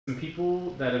some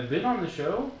people that have been on the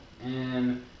show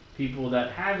and people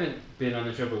that haven't been on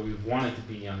the show but we've wanted to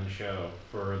be on the show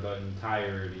for the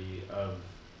entirety of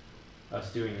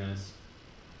us doing this.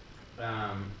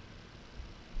 Um,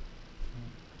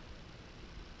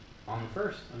 on the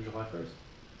first, on July 1st.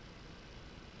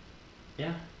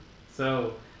 Yeah.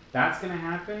 So that's gonna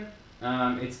happen.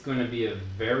 It's gonna be a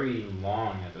very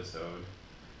long episode.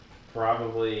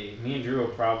 Probably me and Drew will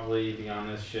probably be on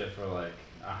this shit for like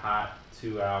a hot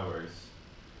 2 hours.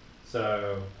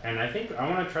 So, and I think I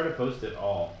want to try to post it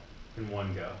all in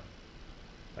one go,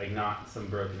 like not some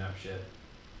broken up shit.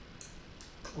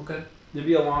 Okay. It'll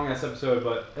be a long ass episode,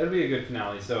 but it'll be a good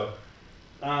finale. So,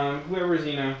 whoever's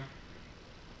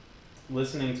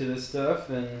listening to this stuff,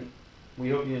 and we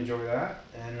hope you enjoy that,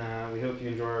 and we hope you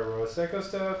enjoy our Arroyo Seco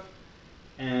stuff.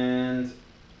 And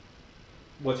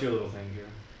what's your little thing, Drew?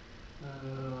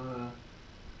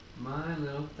 My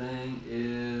little thing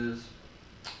is.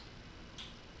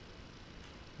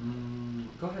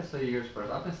 Go ahead and say yours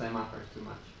first. I've been saying my first too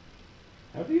much.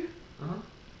 Have you? Uh huh.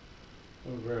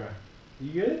 Oh, bro.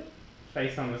 You good?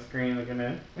 Face on the screen looking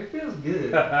in. It feels good. You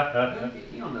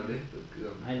don't know this. It feels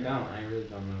good. I don't. I really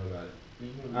don't know about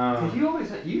it. Cause you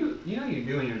always you know you're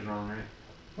doing yours wrong, right?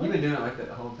 What? You've been doing it like that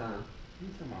the whole time. What are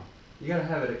you talking about? You gotta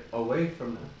have it away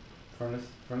from the.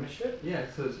 From the shit? Yeah,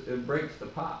 so it breaks the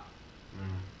pop.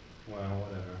 Well,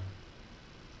 whatever.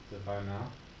 Is it fine now?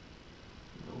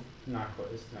 No. Not quite.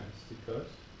 It's nice. It's too close.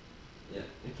 Yeah,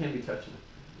 it can't be touching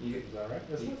it. Is that right?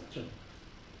 Let's Yeah. not touch it.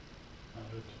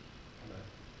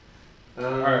 Um,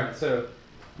 Alright, so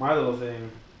my little thing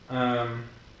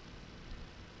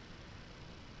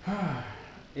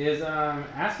is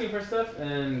asking for stuff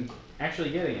and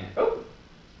actually getting it. Oh.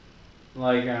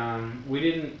 Like we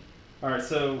didn't. Alright,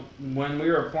 so when we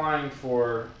were applying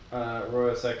for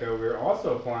Arroyo Seco, we were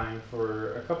also applying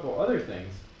for a couple other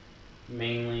things.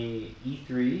 Mainly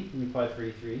E3. We applied for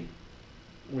E3.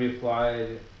 We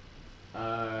applied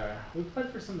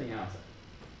for something else,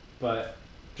 but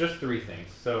just 3 things.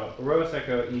 So Arroyo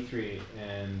Seco, E3,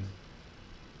 and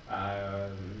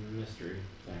mystery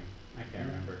thing. I can't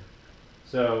remember.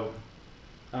 So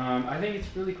I think it's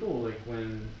really cool. Like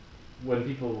when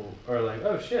people are like,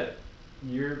 "Oh shit,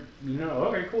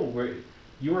 okay, cool.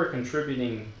 You are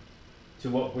contributing to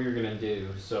what we're gonna do.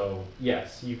 So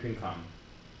yes, you can come."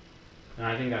 And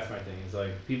I think that's my thing. Is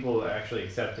like people actually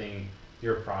accepting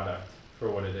your product for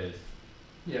what it is.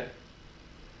 Yeah.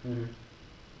 Mm-hmm.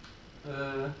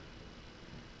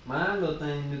 My little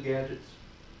thing, new gadgets.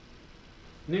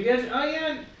 New gadget? Oh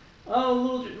yeah. Oh,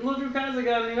 little Drew Pazza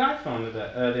got a new iPhone the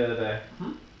other day.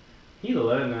 Hmm? He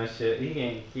loving that shit. He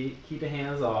can't keep the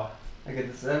hands off. I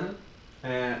get the 7,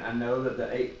 and I know that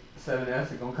the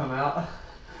 7S is gonna come out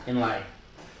In like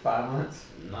 5 months.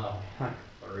 no, like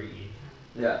 3.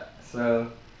 Yeah.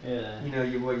 So Yeah.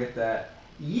 you boy get that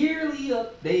yearly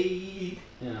update.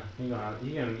 Yeah. You gonna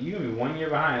be 1 year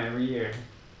behind every year.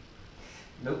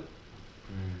 Nope.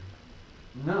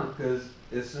 No, because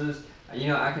as soon as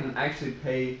I can actually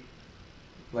pay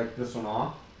like this one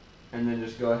off, and then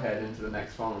just go ahead into the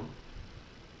next phone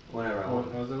whenever I want.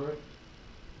 What was the word?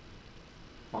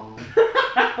 Phone.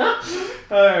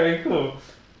 Alright, cool.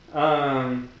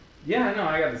 Yeah, no,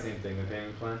 I got the same thing, the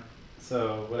payment plan.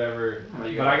 So whatever, Oh,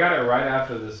 you but got- I got it right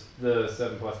after the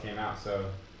 7 Plus came out. So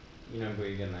but you're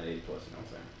getting that 8 Plus. You know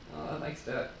what Oh, I like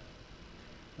that.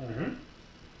 I'm saying?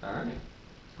 All right.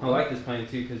 I like this plan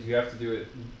too because you have to do it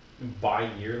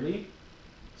bi-yearly.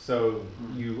 So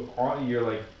you're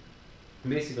like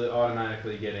basically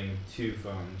automatically getting 2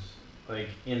 phones like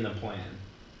in the plan,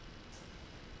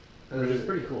 which is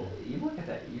pretty cool. You look at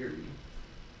that yearly.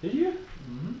 Did you?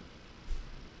 Mm-hmm.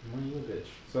 Well, you a bitch.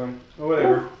 So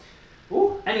whatever.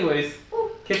 Ooh. Anyways,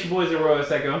 catch your boys at Arroyo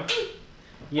Seco.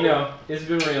 It's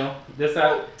been real. This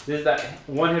is that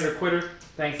one hitter quitter.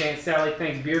 Thanks Aunt Sally.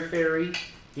 Thanks Beer Fairy.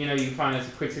 You can find us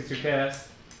at Quick Sixer Cast,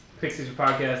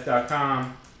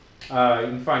 quick6erpodcast.com. You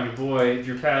can find your boy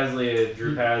Drew Pasley at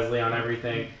Drew Pasley on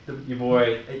everything. Your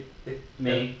boy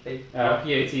me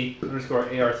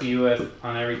PAT_ARTUS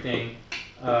on everything.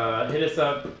 Hit us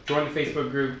up. Join the Facebook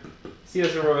group. See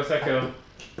us at Arroyo Seco.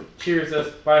 Cheers us.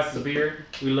 Buy us a beer.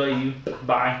 We love you.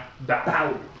 Bye.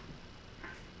 Bow.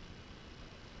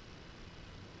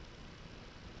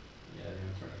 Yeah, I'm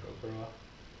gonna turn the GoPro off.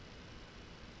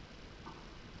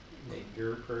 Make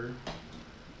GoPro.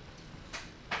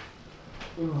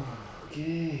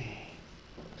 Okay.